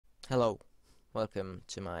Hello, welcome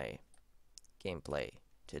to my gameplay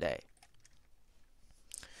today.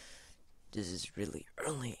 This is really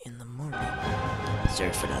early in the morning.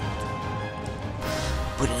 Sorry for not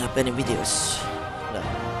putting up any videos. No,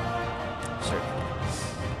 sorry.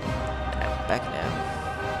 I'm back now.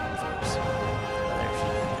 Of course, another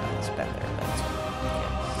few hours back there, but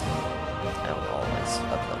yeah, I will always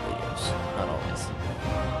upload videos. Not always.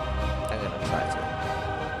 I'm gonna try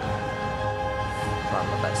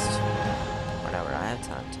my best whenever I have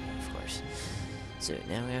time to, of course. So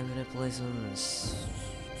now we are gonna play some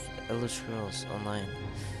Elder Scrolls Online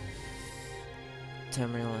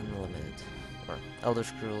Tamriel Unlimited, or Elder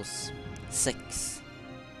Scrolls 6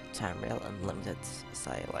 Tamriel Unlimited, as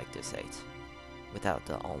I like to say it, without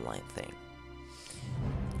the online thing.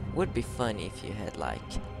 Would be fun if you had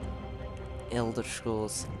like Elder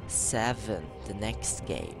Scrolls 7, the next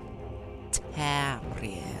game,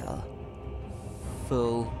 Tamriel.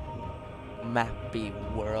 Full mappy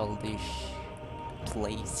worldish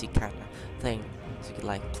placey kind of thing, so you could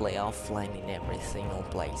like play offline in every single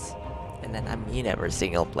place. And then I mean every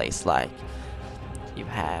single place, like you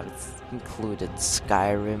have included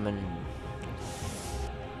Skyrim and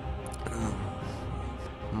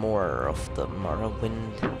more of the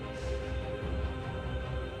Morrowindish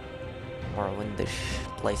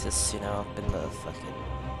places, you know, up in the fucking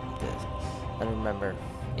I don't remember.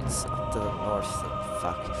 It's up to the north.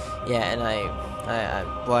 Fuck. Yeah, and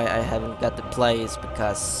why I haven't got to play is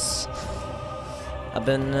because I've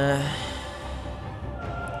been,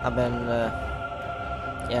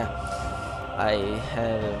 yeah, I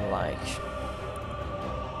had like,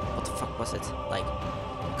 what the fuck was it? Like,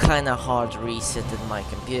 kinda hard resetted my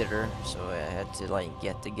computer, so I had to like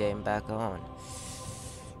get the game back on.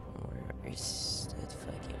 Where is that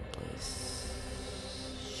fucking place?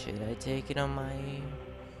 Should I take it on my...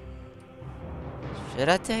 Should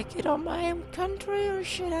I take it on my own country, or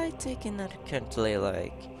should I take another country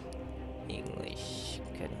like English?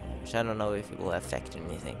 I don't know if it will affect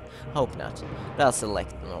anything. Hope not. But I'll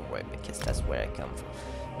select Norway because that's where I come from.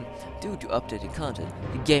 Due to updated content,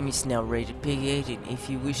 the game is now rated PG-18. If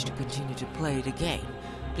you wish to continue to play the game,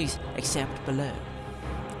 please accept below.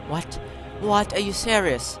 What? What? Are you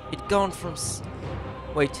serious? It gone from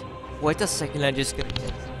wait a second. I just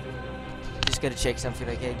gotta check something.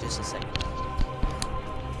 Okay, just a second.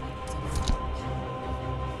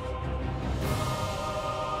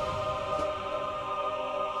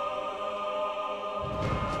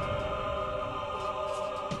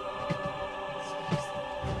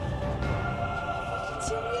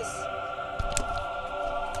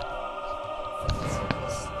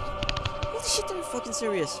 Shit, are you fucking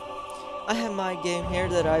serious? I have my game here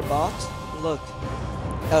that I bought. Look.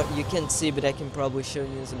 Oh, you can't see, but I can probably show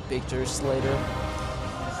you some pictures later.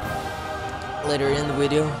 Later in the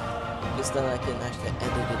video. Because then I can actually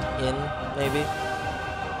edit it in, maybe.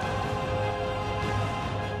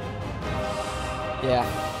 Yeah.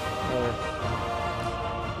 Or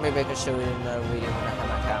maybe I can show you in another video when I have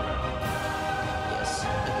my camera. Yes, I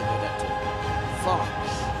can do that too. Fuck.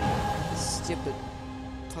 Stupid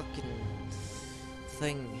fucking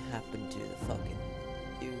thing happened to the fucking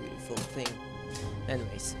beautiful thing.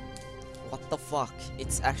 Anyways, what the fuck?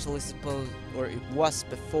 It's actually supposed, or it was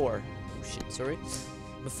before. Oh shit, sorry.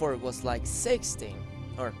 Before it was like 16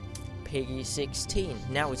 or Peggy 16.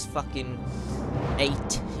 Now it's fucking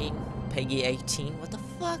 18. Peggy 18. What the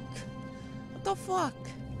fuck? What the fuck?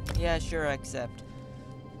 Yeah, sure, I accept.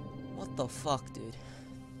 What the fuck, dude?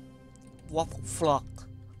 What the fuck?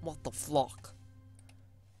 What the fuck?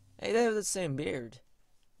 Hey, they have the same beard.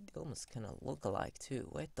 They almost kind of look alike too.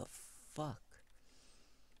 What the fuck?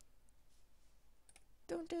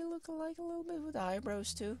 Don't they look alike a little bit with the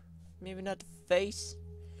eyebrows too? Maybe not the face.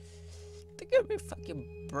 They could be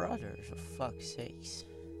fucking brothers, for fuck's sakes.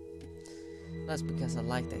 That's because I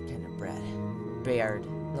like that kind of bread. Beard.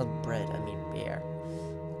 Not bread, I mean beard.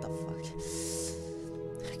 What the fuck?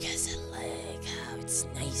 Because I like how it's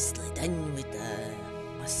nicely done with the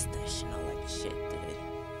mustache and all that shit, dude.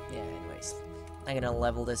 Yeah, anyways. I'm gonna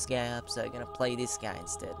level this guy up, so I'm gonna play this guy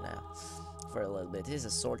instead now. For a little bit. He's a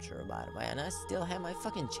sorcerer, by the way, and I still have my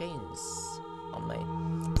fucking chains on me.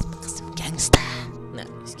 It's because I'm gangsta. No,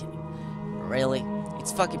 just kidding. Really?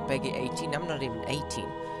 It's fucking Peggy 18. I'm not even 18.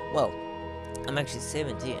 Well, I'm actually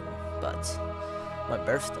 17, but my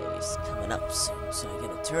birthday is coming up soon, so I'm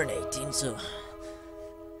gonna turn 18, so...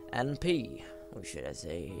 NP. Or should I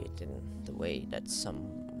say it in the way that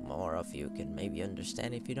some more of you can maybe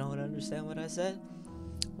understand if you don't understand what I said?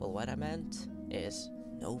 Well, what I meant is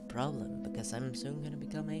no problem, because I'm soon gonna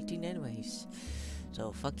become 18 anyways.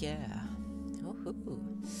 So fuck yeah. Woohoo.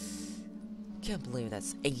 Can't believe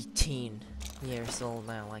that's 18 years old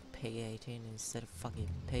now, like pay 18 instead of fucking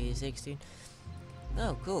pay 16.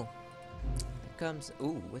 Oh, cool. Here comes,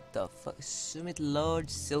 ooh, what the fuck? Summit large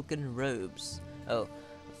silken robes. Oh,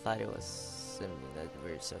 I thought it was something that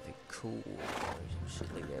were something cool or some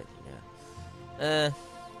shit like that, you know.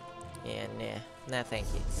 Yeah, nah, thank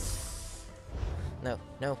you. No,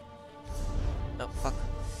 fuck.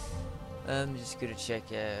 I'm just gonna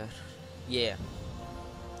check out. Yeah.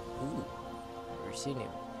 Ooh, never seen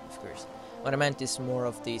him, of course. What I meant is more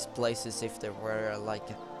of these places if there were like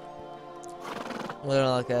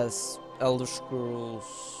as Elder Scrolls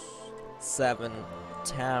 7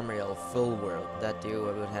 Tamriel full world, that you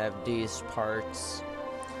would have these parts,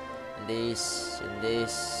 and this, and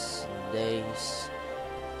this, and this.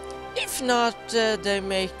 If not, they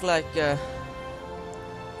make like a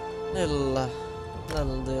little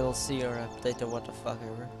DLC or update or what the fuck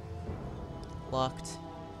ever. Locked.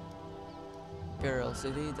 Imperial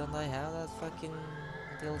City, don't I have that fucking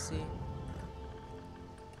DLC?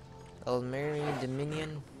 Almeri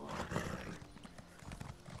Dominion.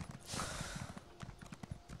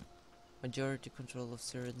 Majority control of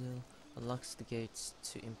Cyrodiil unlocks the gates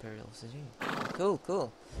to Imperial City.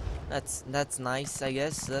 Cool. That's nice, I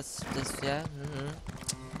guess. That's just, yeah.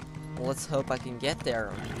 Well, let's hope I can get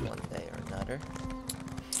there one day or another.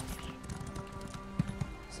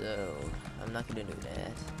 So, I'm not gonna do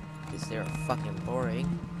that, because they're fucking boring.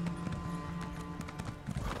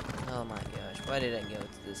 Oh my gosh, why did I go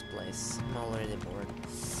to this place? I'm already bored.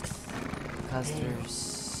 Because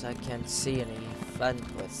I can't see any fun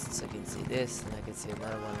quests. I can see this, and I can see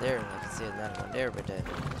another one there, and I can see another one there, but there's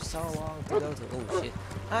so long to go to. Oh shit,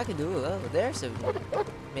 I can do it. Oh, there's a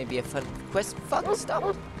maybe a fun quest. Fuck,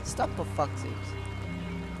 stop for fuck's sake.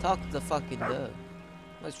 Talk to the fucking dog.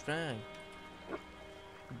 What's wrong?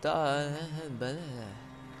 Dog.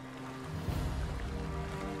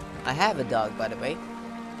 I have a dog, by the way.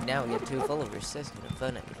 Now we get 2 followers. That's kind of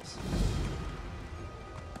fun, I guess.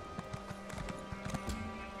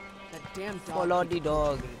 That damn dog. Follow the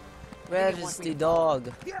dog. Where is the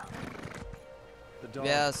dog?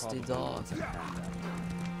 Where's the dog?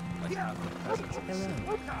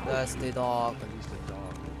 Where's the dog?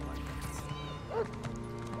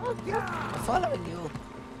 I'm following you.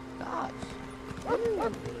 Gosh.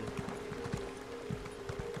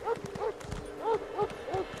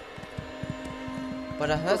 But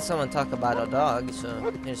I heard someone talk about a dog,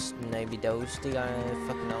 so it's maybe those the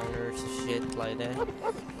fucking owners and shit like that.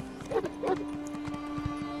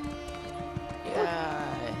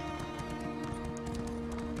 Yeah.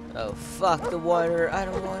 Oh fuck the water! I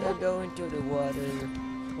don't wanna go into the water.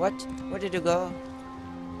 What? Where did you go?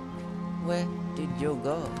 Where did you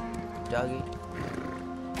go, doggy?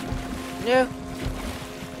 No.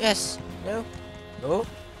 Yes. No. Oh.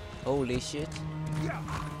 Holy shit.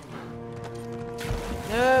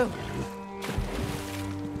 No!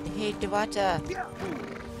 I hate the water. Your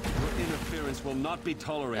interference will not be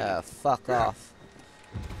tolerated. Oh, fuck off.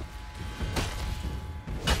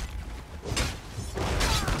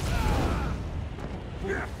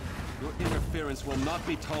 Your interference will not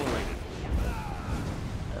be tolerated.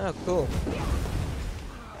 Oh, cool.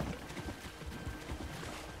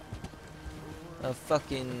 A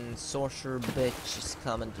fucking sorcerer bitch is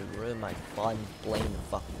coming to ruin my fun playing the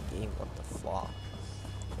fucking game. What the fuck?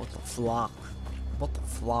 What the flock? What the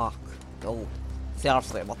flock? Oh,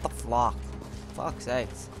 seriously, what the flock? Fuck's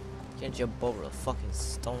sakes. Can't jump over a fucking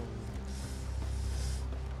stone.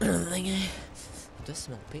 Do I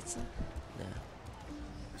smell pizza? No.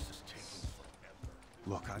 This is taking forever.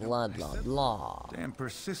 Look, I Blah, don't blah, like blah. that. Damn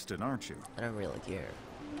persistent, aren't you? I don't really care.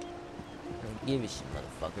 I don't give a shit,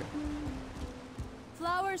 motherfucker.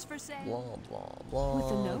 Flowers for sale. Blah, blah, blah.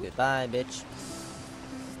 With a note? Goodbye, bitch.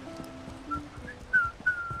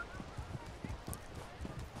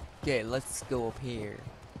 Okay, let's go up here.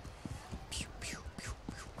 Pew, pew, pew,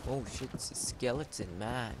 pew. Oh shit, it's a skeleton,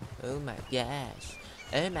 man. Oh my gosh.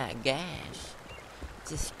 Oh my gosh.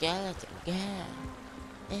 It's a skeleton guy.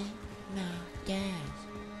 Oh my gosh.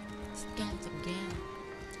 Skeleton guy.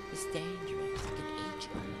 It's dangerous. It can eat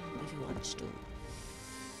you if he wants to.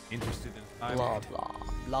 Interested in Blah, blah,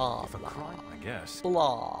 blah, If a blah. crime, I guess.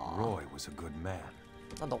 Blah. Roy was a good man.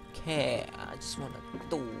 I don't care. I just wanna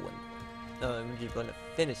do it. I'm just gonna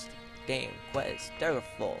finish the damn quest.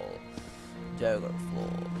 Daggerfall.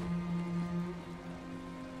 Daggerfall.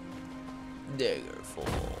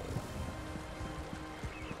 Daggerfall.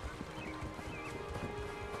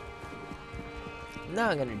 Now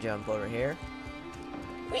I'm gonna jump over here.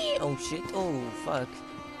 Whee! Oh shit. Oh fuck.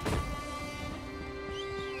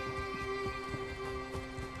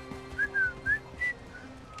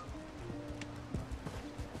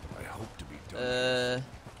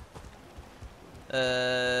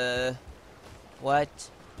 What?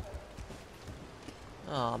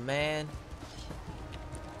 Oh man.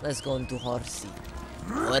 Let's go into Horsey.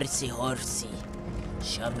 Horsey, horsey.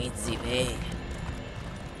 Show me the way.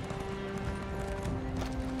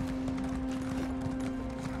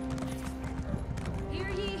 Hear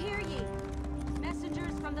ye, hear ye.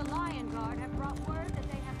 Messengers from the Lion Guard have brought word that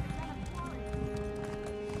they have begun a quarry.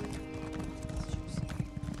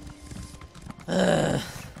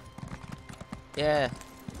 Yeah.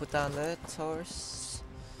 Put down the horse.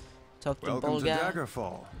 Talk to Welcome to Bolga.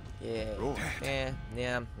 Daggerfall. Yeah. Cool. Yeah,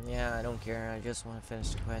 I don't care. I just want to finish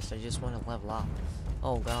the quest. I just want to level up.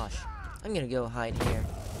 Oh gosh. I'm gonna go hide here.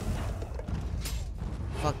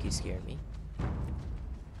 Fuck, you scared me.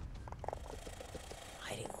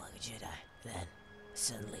 Hiding like a Jedi. Then,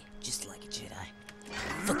 suddenly, just like a Jedi,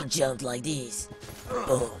 fucking jumped like this.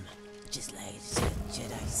 Boom. Just like a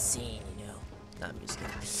Jedi scene, you know. Nah, I'm just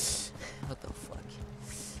kidding. What the fuck?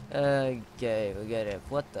 Okay, we got it.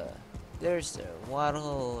 What the? There's a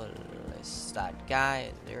waddle, it's that guy,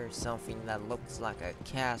 and there's something that looks like a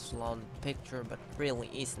castle on the picture, but really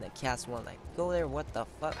isn't a castle. And I go there, what the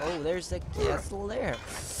fuck? Oh, there's a castle there.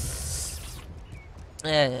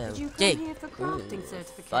 Did you come here for crafting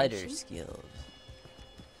certification? Fighter skills.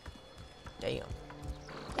 Damn.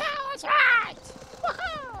 Yeah, that's right!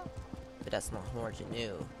 But that's not hard to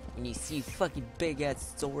know. When you see fucking big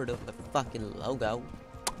ass sword on the fucking logo,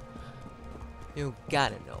 you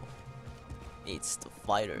gotta know. It's the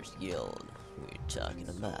Fighters Guild we're talking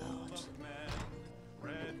about.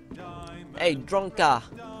 Hey, drunk-ass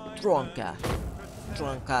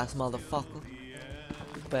motherfucker.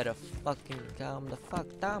 You better fucking calm the fuck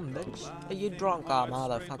down, bitch. Hey, you drunk-ass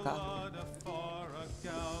motherfucker.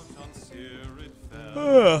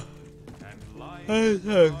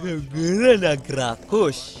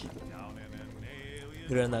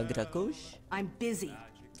 Granagrakush? I'm busy.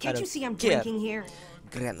 Can't you don't see I'm care. drinking here?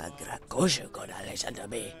 Granagrakush gonna listen to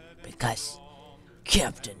me because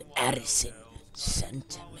Captain Addison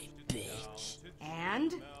sent me, bitch.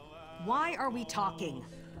 And? Why are we talking?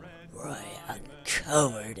 Roy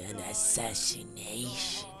uncovered an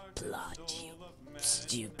assassination plot, you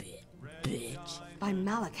stupid bitch. By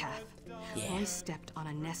Malakath. Yeah. Roy stepped on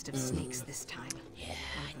a nest of snakes this time. Yeah,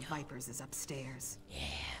 One of the vipers is upstairs. yeah.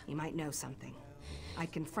 He might know something.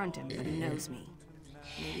 I'd confront him, but he knows me.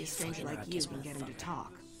 Maybe a stranger like you can get him to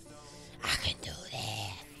talk. I can do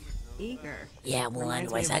that. Eager. Yeah, well,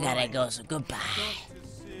 Reminds me anyways, of I gotta Roy. go, so goodbye.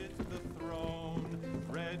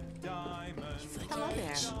 Hello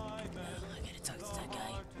there. Oh, I gotta talk to that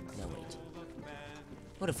guy. No, wait.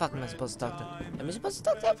 What the fuck am I supposed to talk to? Am I supposed to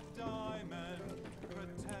talk to him?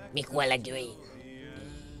 Miquela doing.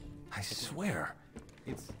 I swear.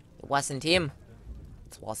 It wasn't him.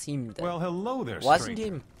 It was him. Well, hello there, It wasn't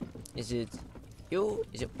stranger. him. Is it you?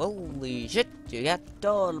 Is it holy shit? You got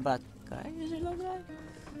told black guy? Is it like that?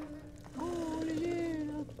 Holy shit!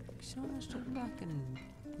 So much black and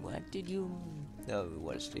what did you? Oh,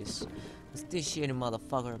 what's this? It's this shitty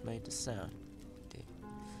motherfucker made the sound.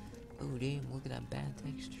 Oh damn! Look at that bad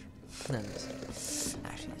texture.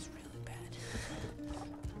 Actually, it's really bad. I'm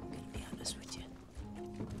gonna be honest with you.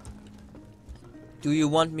 Do you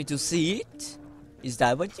want me to see it? Is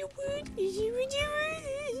that what you want? Is it what you want?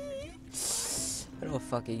 I don't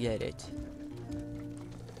fucking get it.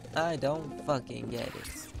 I don't fucking get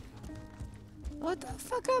it. What the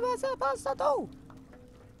fuck am I supposed to do?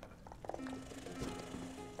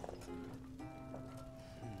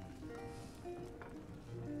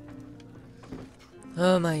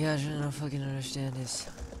 Oh my gosh, I don't fucking understand this.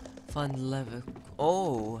 Fun level.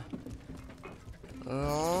 Oh.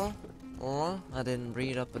 I didn't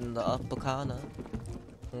read up in the upper corner.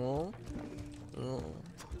 Oh.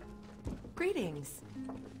 Greetings.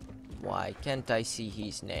 Why can't I see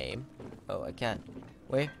his name? Oh, I can't.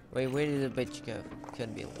 Wait, where did the bitch go?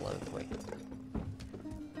 Couldn't be alone. Wait.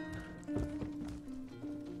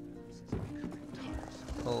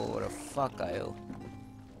 Oh, what the fuck, I owe.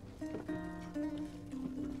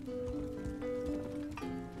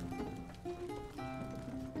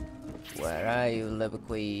 Where are you,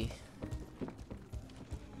 Lebequee?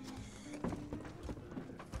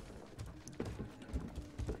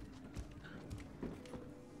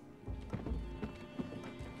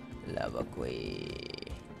 Lebequee.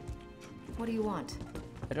 What do you want?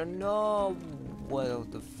 I don't know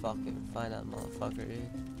what the fucking find that motherfucker, dude.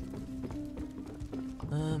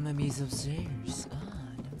 Maybe he's upstairs. Ah,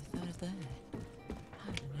 I never thought of that. I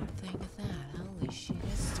never think of that. Holy shit,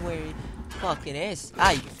 that's where he fucking is.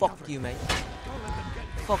 Hey, fuck you, mate.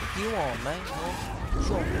 Fuck you on, mate.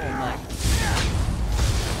 Fuck on, mate.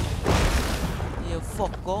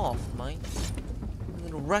 fuck off, mate. I'm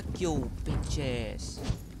gonna wreck your bitch ass.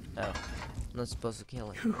 Oh, I'm not supposed to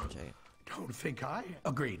kill him. Don't think I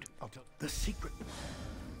agreed. I'll tell the secret.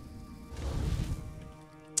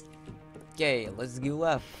 Okay, let's go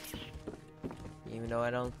up. Even though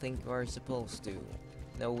I don't think we're supposed to.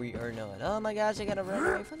 No, we are not. Oh my gosh, I gotta run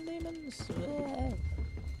away from demons.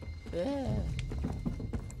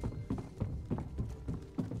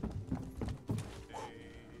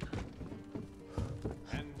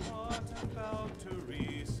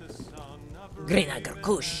 Green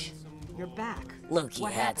Kush. You're back. Look, you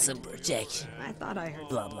What had happened? some protection. I thought I heard.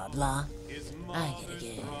 Blah blah blah. I gotta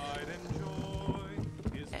get.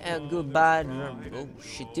 Goodbye. Oh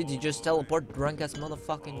shit, did you just teleport drunk ass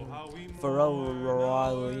motherfucking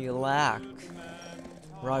Roylac?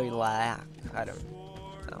 Roylac. I don't know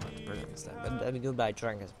how to pronounce that, but I mean, goodbye,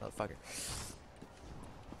 drunk ass motherfucker.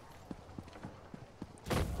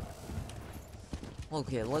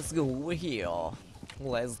 Okay, let's go over here.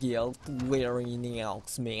 Let's get clearing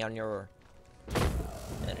else, man. You're. I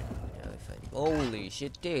don't know if I. Holy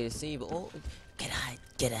shit, dude. See, oh. Get a hide.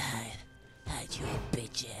 Hide your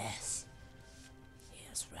bitch ass.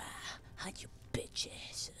 Yes, right. Hide your bitch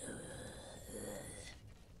ass.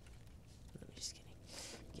 I'm just kidding.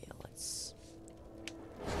 Okay, let's.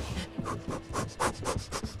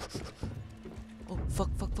 Oh,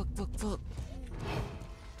 fuck.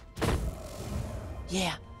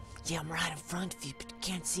 Yeah, I'm right in front of you, but you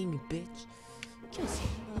can't see me, bitch. You can't see me,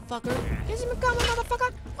 motherfucker. You see me coming,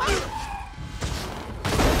 motherfucker? What?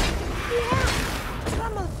 Yeah! What's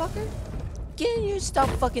wrong, motherfucker? Can you stop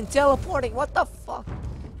fucking teleporting? What the fuck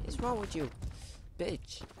is wrong with you,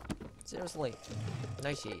 bitch? Seriously.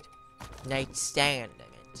 Nice shade. Nightstand, I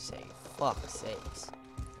meant to say. Fuck's sakes.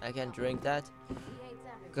 I can drink that.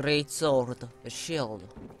 Great sword. A shield.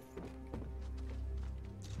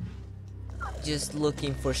 Just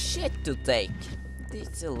looking for shit to take.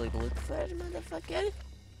 It's a little fair, motherfucker.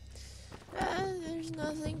 There's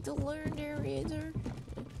nothing to learn there either.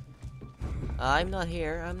 I'm not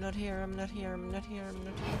here.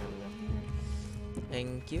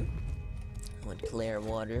 Thank you. I want clear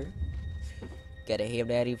water. Gotta have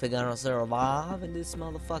that if we're gonna survive in this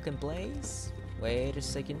motherfucking place. Wait a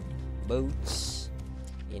second. Boots.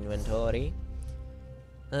 Inventory.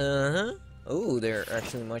 Oh, they're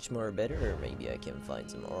actually much more better. Maybe I can find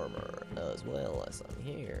some armor as well as I'm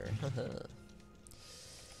here.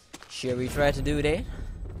 Shall we try to do that?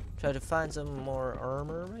 Try to find some more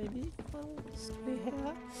armor, maybe?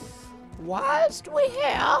 Whilst we're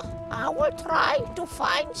here, I will try to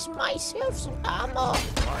find myself some armor.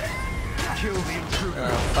 Kill the intruder.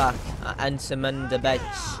 Oh, fuck. And summon the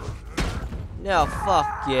bitch. No,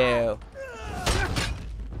 fuck you.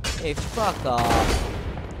 Hey, fuck off.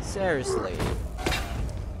 Seriously.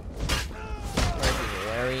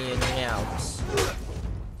 Wearing out.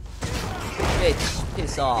 Bitch,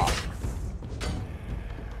 piss off.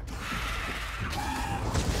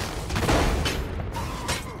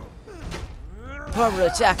 Power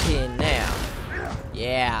attacking now.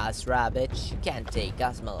 Yeah, that's right, bitch. You can't take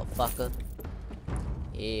us, motherfucker.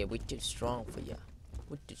 Yeah, we're too strong for you.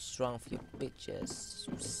 We're too strong for you, bitches.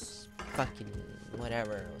 Fucking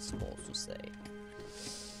whatever I was supposed to say.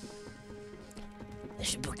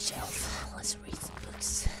 There's a bookshelf. Let's read some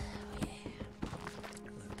books. Oh, yeah.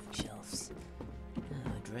 More bookshelves.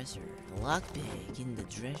 Oh, dresser. Lockpick in the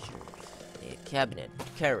dresser. Yeah, cabinet.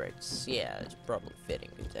 Carrots. Yeah, it's probably fitting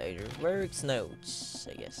container. Works notes,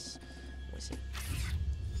 I guess. What's it?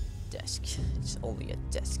 Desk. It's only a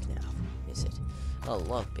desk now, is it? Oh,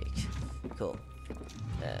 lockpick. Cool.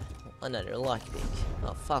 Another lockpick.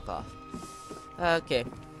 Oh, fuck off. Okay.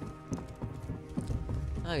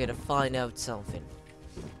 I gotta find out something.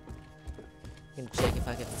 I'm gonna check if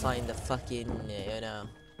I can find the fucking, you know,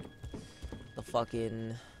 the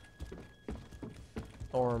fucking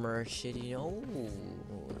armor shit, you know.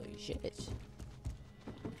 Holy shit.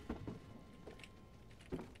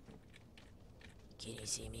 Can you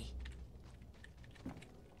see me? Oh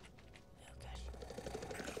god. You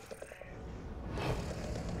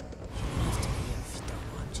don't have to be here if you don't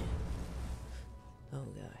want to. Oh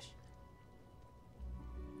gosh.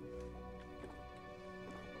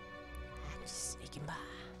 I'm just sneaking by.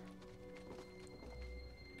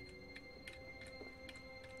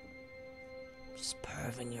 Just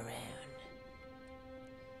perving around.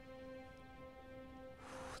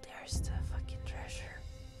 Ooh, there's the fucking treasure.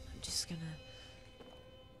 I'm just gonna.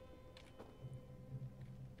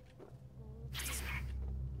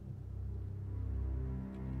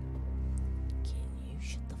 Can you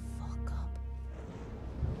shut the fuck up?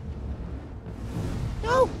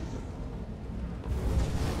 No!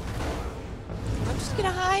 I'm just just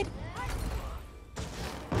gonna hide?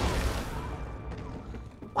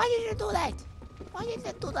 Why did you do that? Why did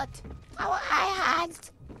you do that? I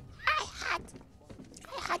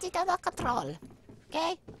had it under control.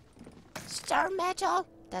 Okay? Star metal.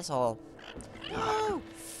 That's all. Oh,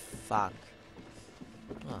 fuck.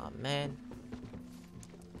 Oh man.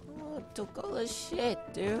 Oh, took all the shit,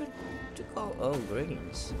 dude. Took all. Oh,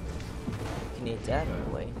 greens. Can eat that right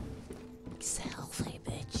away. Selfie,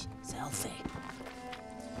 bitch. Selfie.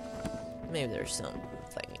 Maybe there's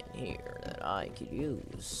something in here that I could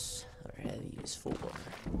use or have use for.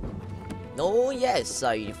 Oh yes,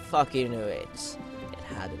 I fucking knew it. It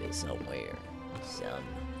had to be somewhere. Some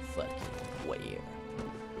fucking where.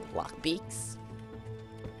 Lockpicks?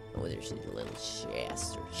 Oh, there's a little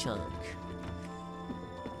chest or chunk.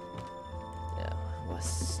 No,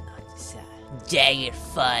 what's not that?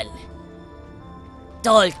 Daggerfall.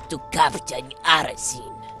 Told to Captain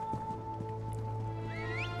Arasin.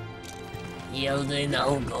 You'll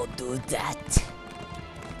now go do that.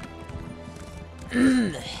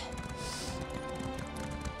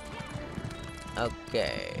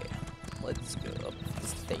 Okay, let's go up the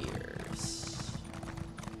stairs.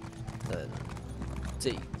 Then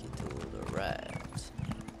take it to the right.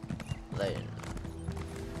 Then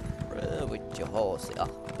run with your horse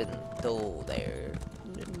up into there.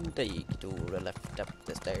 Then take it to the left up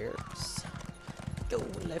the stairs. Go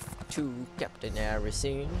left to Captain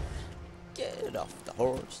Harrison. Get off the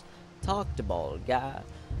horse. Talk to bald guy.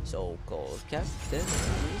 So-called Captain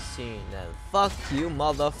Harrison. And fuck you,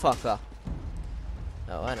 motherfucker.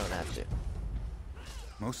 Oh, I don't have to.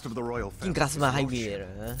 Most of the royal family. Inga som är här,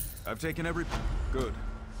 huh? I've taken every. Good.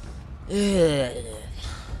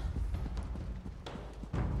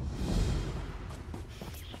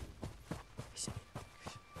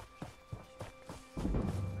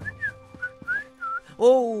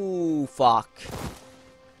 Oh, fuck.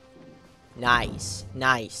 Nice,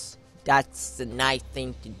 nice. That's the nice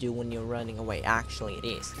thing to do when you're running away. Actually, it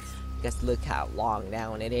is. Because look how long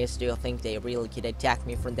down it is. Do you think they really could attack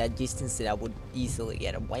me from that distance that I would easily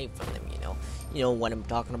get away from them, you know? You know what I'm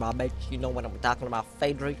talking about, bitch? You know what I'm talking about,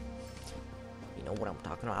 Phaedric? You know what I'm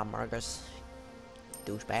talking about, Marcus?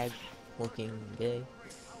 Douchebag looking gay.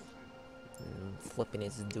 Flipping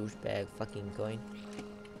his douchebag fucking coin.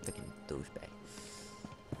 Fucking douchebag.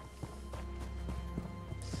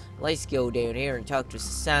 Let's go down here and talk to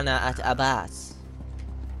Sana at Abbas.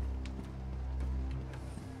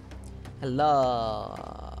 Hello.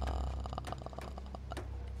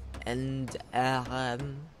 And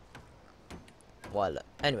well,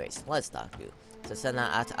 anyways, let's talk to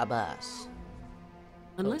Sana at Abbas.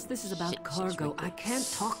 Unless this is about Shit, cargo, I can't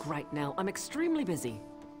talk right now. I'm extremely busy.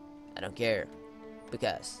 I don't care,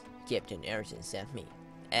 because Captain Harrison sent me,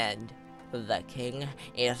 and the king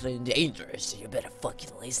is in danger, so you better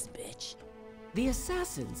fucking listen, bitch. The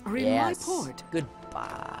assassins are in my port.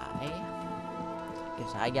 Goodbye.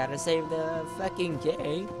 Because I gotta save the fucking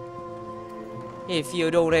king. If you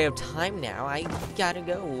don't have time now, I gotta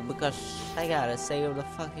go, because I gotta save the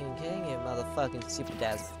fucking king, you motherfucking stupid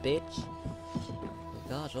ass bitch.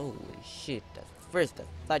 Gosh, holy shit. At first, I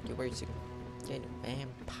thought you were some kind of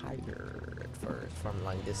vampire at first from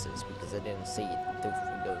long distance because I didn't see it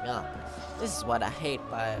going up. This is what I hate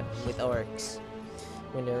with orcs.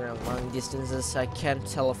 When they're on long distances, I can't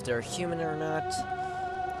tell if they're human or not.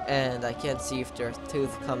 And I can't see if their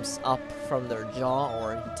tooth comes up from their jaw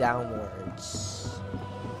or downwards.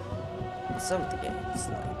 Some games,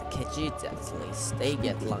 like the Khajiits at least, they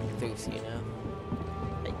get long tooth, you know?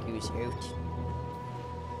 Like goose out.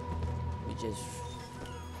 Which is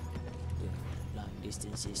long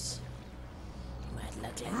distances. You might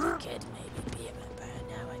look like a kid, maybe be a vampire.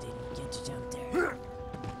 Now I didn't get to jump there.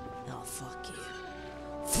 Oh, fuck you.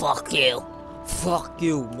 Fuck you! Fuck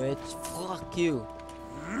you, Mitch. Fuck you.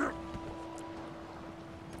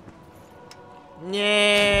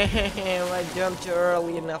 Yeah, I jumped too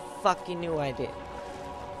early and I fucking knew I did.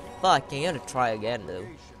 Fuck, I gotta try again, though.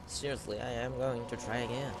 Seriously, I am going to try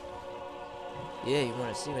again. Yeah, you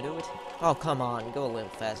wanna see me do it? Oh, come on, go a little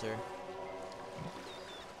faster.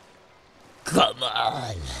 Come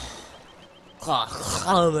on! Come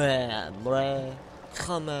on, bruh.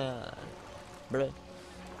 Come on, bruh.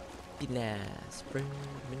 Be nice, bruh.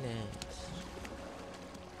 Be nice.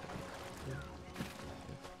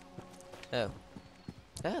 Oh.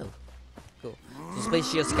 Oh. Cool. So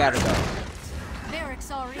spaceship's gotta go.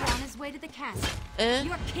 Varric's already on his way to the castle. Eh?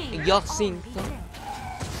 Your king Y'all will seen already some? dead.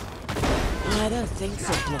 I don't think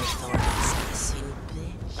so, Bloodthorn assassin,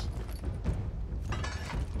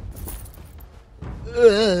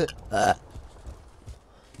 bitch.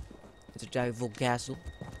 It's a giant castle.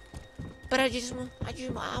 But I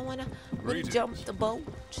wanna jump the boat.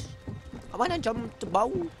 I wanna jump the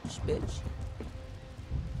boat, bitch.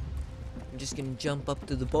 I'm just gonna jump up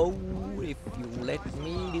to the boat if you let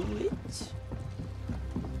me do it.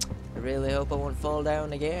 I really hope I won't fall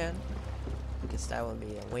down again, because that would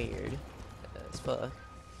be weird as fuck.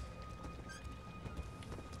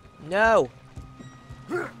 No!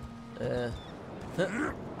 Yep.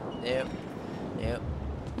 Yep.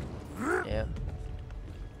 Yep.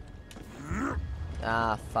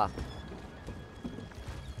 Ah, fuck.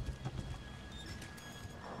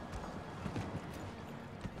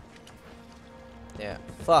 Yeah,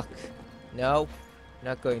 fuck. No,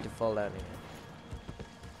 not going to fall down again.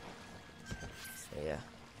 Yeah.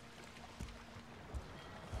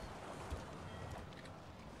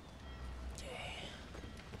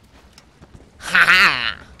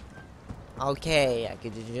 Ha! Okay, I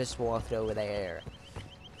could just walk over there.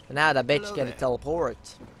 But now the bitch gonna teleport.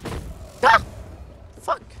 Ah!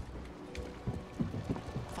 Fuck!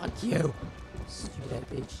 Fuck you! Stupid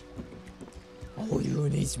bitch. Oh, you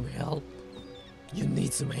need some help? You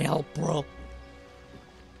need some help, bro?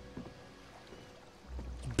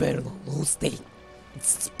 You better not lose it.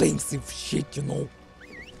 It's expensive shit, you know.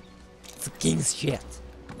 It's a king's shit.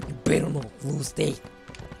 You better not lose it.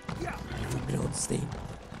 You don't understand.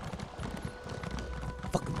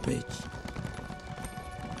 Fucking bitch.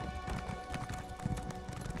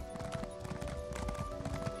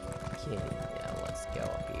 Okay, yeah, let's go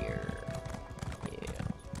up here. Yeah.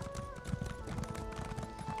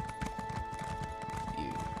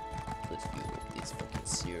 Let's go with this fucking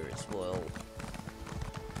serious well.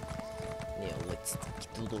 Yeah, let's take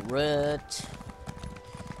it to the right.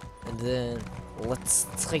 And then let's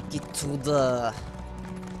take it to the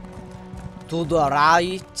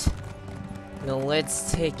right. Now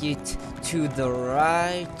let's take it to the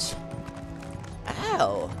right.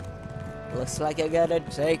 Ow! Looks like I gotta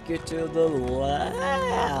take it to the left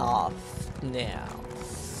now.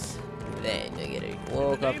 Then I gotta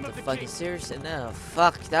walk up the fucking stairs and now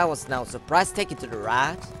fuck, that was now a surprise. Take it to the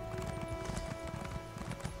right.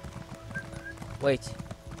 Wait,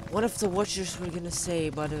 one of the watchers were gonna say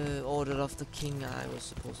by the order of the king I was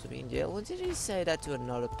supposed to be in jail. Or did he say that to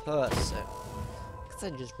another person? Because I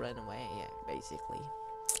just ran away, yeah, basically.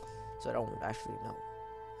 So I don't actually know.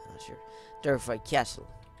 I'm not sure. Terrified castle.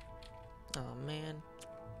 Oh man.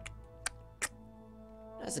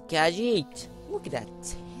 That's a Khajiit. Look at that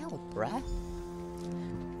tail, bruh.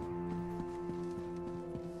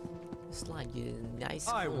 It's like a nice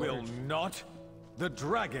I horse. will not. The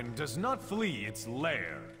dragon does not flee its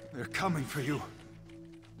lair. They're coming for you.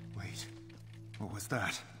 Wait, what was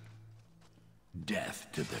that? Death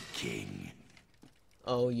to the king.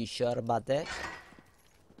 Oh, you sure about that?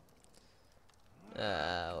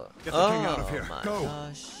 Get the king out of here. My Go.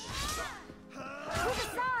 gosh. Move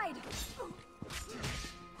aside!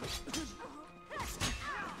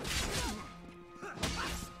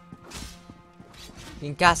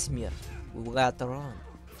 King Casimir, we got the run.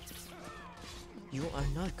 You are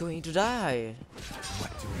not going to die.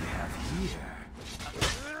 What do we have here?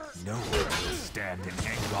 No one will stand in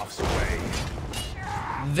Engolf's way.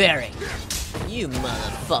 Very. You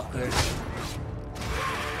motherfucker.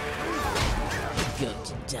 You're going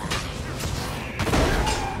to die.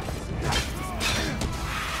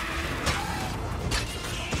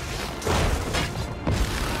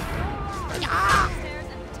 Upstairs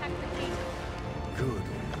and protect the king. Good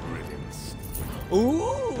riddance.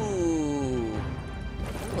 Ooh.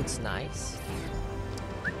 That looks nice.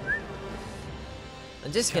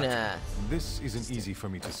 I'm just gonna... This isn't easy for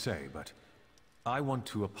me to say, but I want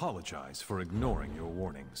to apologize for ignoring your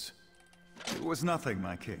warnings. It was nothing,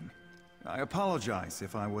 my king. I apologize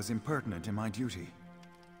if I was impertinent in my duty.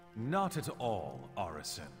 Not at all,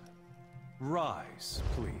 Arisen. Rise,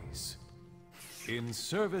 please. In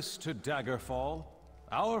service to Daggerfall,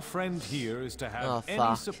 our friend here is to have Oh, any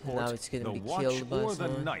fuck. support Now it's gonna the be Watch killed by or the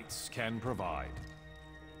someone. Knights can provide.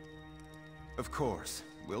 Of course.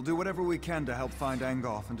 We'll do whatever we can to help find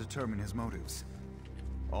Angolf and determine his motives.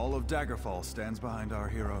 All of Daggerfall stands behind our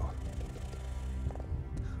hero.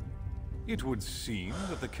 It would seem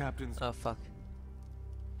that the captain's... Oh, fuck.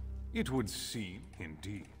 It would seem,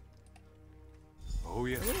 indeed. Oh,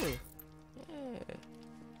 yes. Ooh. Yeah.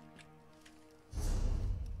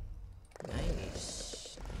 Nice.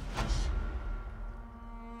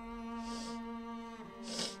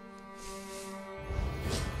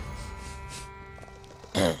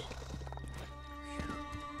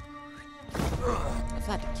 I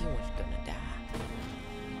thought the king was gonna die.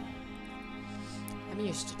 I'm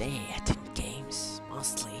used to day at games,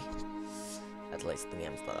 mostly. At least the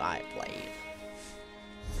games that I played.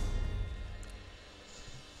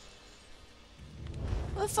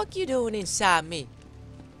 What the fuck you doing inside me?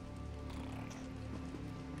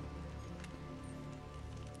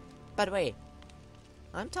 By the way,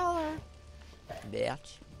 I'm taller.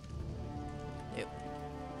 Bitch. Yep.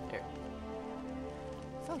 There.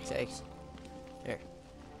 Fuck's sakes. There.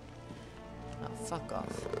 Oh, fuck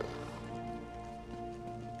off.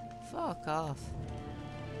 Fuck off.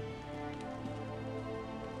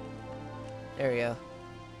 There we go.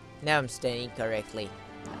 Now I'm standing correctly.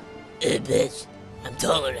 Bitch, I'm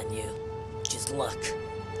taller than you. Just look.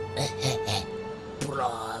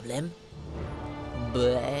 Problem?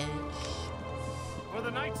 Bitch. For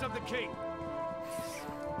the Knights of the King.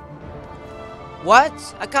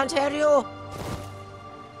 What? I can't hear you.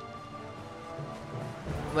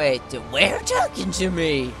 Wait, they're talking to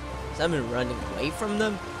me. Is someone running away from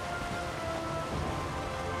them?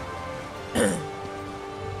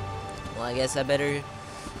 Well, I guess I better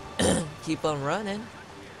keep on running.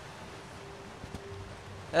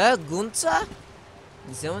 Gunta?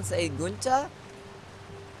 Did someone say Gunta?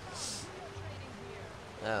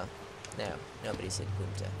 Oh, no, nobody said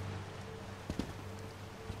Gunta.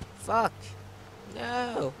 Fuck.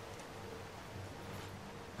 No.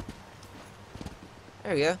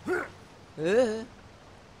 There we go.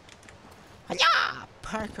 Hiya!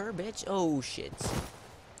 Parker, bitch. Oh, shit.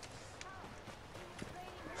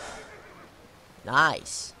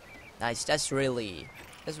 Nice. Nice. That's really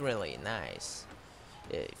nice.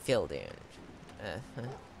 Filled in.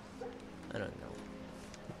 I don't know.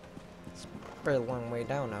 It's a pretty long way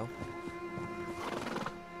down now.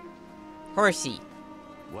 Horsey.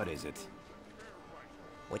 What is it?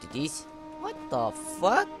 What it is? What the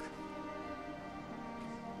fuck?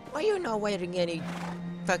 Why you not wearing any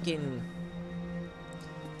fucking...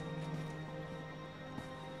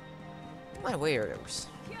 My weirdos.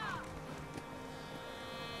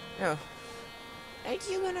 Oh. Ain't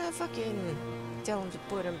you gonna fucking tell him to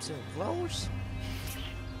put him some clothes?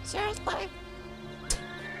 Seriously?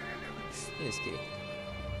 Just kidding.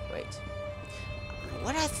 Wait.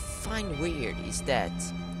 What I find weird is that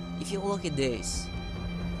if you look at this,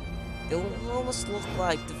 they almost look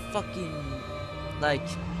like the fucking, like,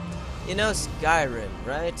 you know, Skyrim,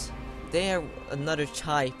 right? They are another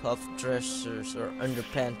type of dressers or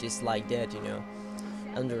underpanties like that, you know,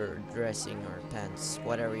 underdressing or pants,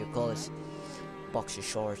 whatever you call it, boxer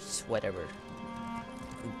shorts, whatever.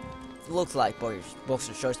 Looks like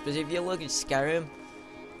boxer shorts, but if you look at Skyrim,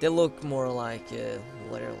 they look more like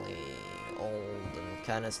literally old and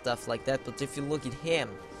kind of stuff like that. But if you look at him,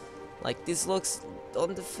 like this looks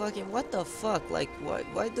on the fucking, what the fuck? Like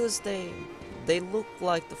why does they look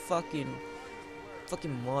like the fucking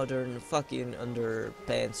modern fucking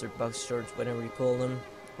underpants or boxer shorts, whatever you call them?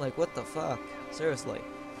 Like what the fuck? Seriously,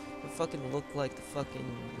 they fucking look like the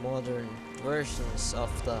fucking modern versions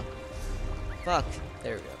of the fuck.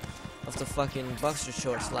 There we go. Of the fucking boxer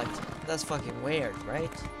shorts. Like that's fucking weird, right?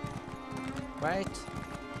 Right?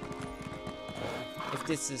 If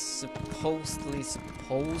this is supposedly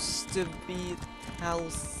supposed to be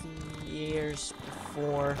 1,000 years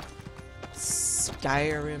before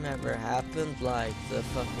Skyrim ever happened, like the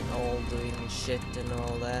fucking Alduin shit and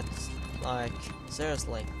all that, like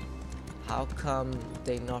seriously, how come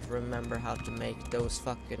they not remember how to make those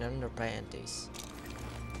fucking underpanties?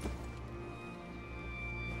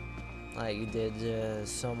 Like, did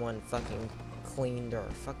someone fucking clean their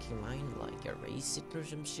fucking mind, like erase it or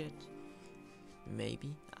some shit?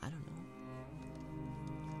 Maybe, I don't know.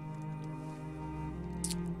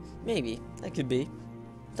 Maybe, that could be.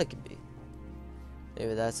 That could be.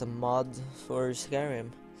 Maybe that's a mod for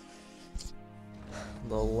Skyrim.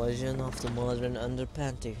 The Legend of the Modern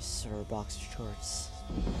Underpanties or boxer shorts.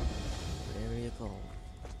 Whatever you call them.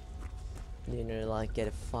 You know, like,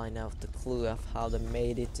 find out the clue of how they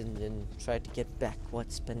made it and then try to get back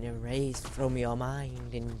what's been erased from your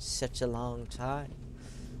mind in such a long time.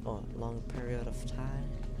 Or a long period of time.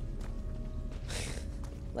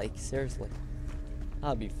 Like, seriously.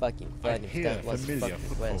 I'll be fucking fun if that was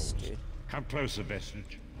fucking quest, dude. Come closer,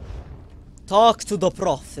 Vestige. Talk to the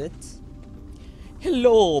prophet.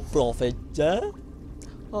 Hello, prophet.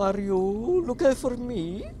 Are you looking for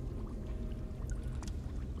me?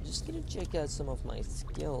 Just gonna check out some of my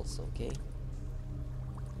skills, okay?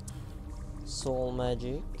 Soul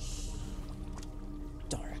magic.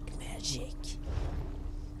 Dark magic.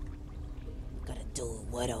 Gotta do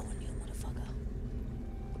what on you, motherfucker.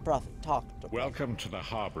 The prophet, talk to the prophet. Welcome to the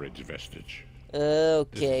Harborage, Vestige.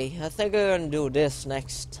 Okay, I think I'm gonna do this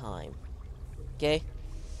next time. Okay?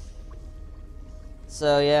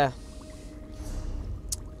 So, yeah.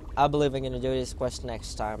 I believe I'm gonna do this quest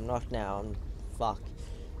next time, not now. Fuck.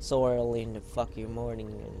 So early in the fucking morning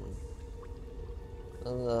and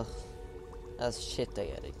That's shit I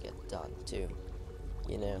gotta get done too.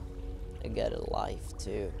 You know, I got a life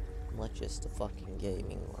too, not just a fucking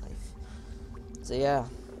gaming life. So yeah,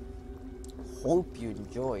 hope you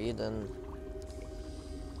enjoyed, and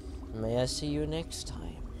may I see you next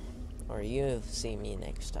time, or you see me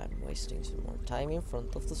next time, wasting some more time in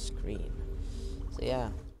front of the screen. So yeah,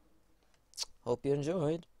 hope you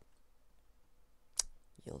enjoyed.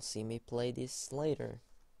 You'll see me play this later.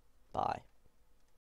 Bye.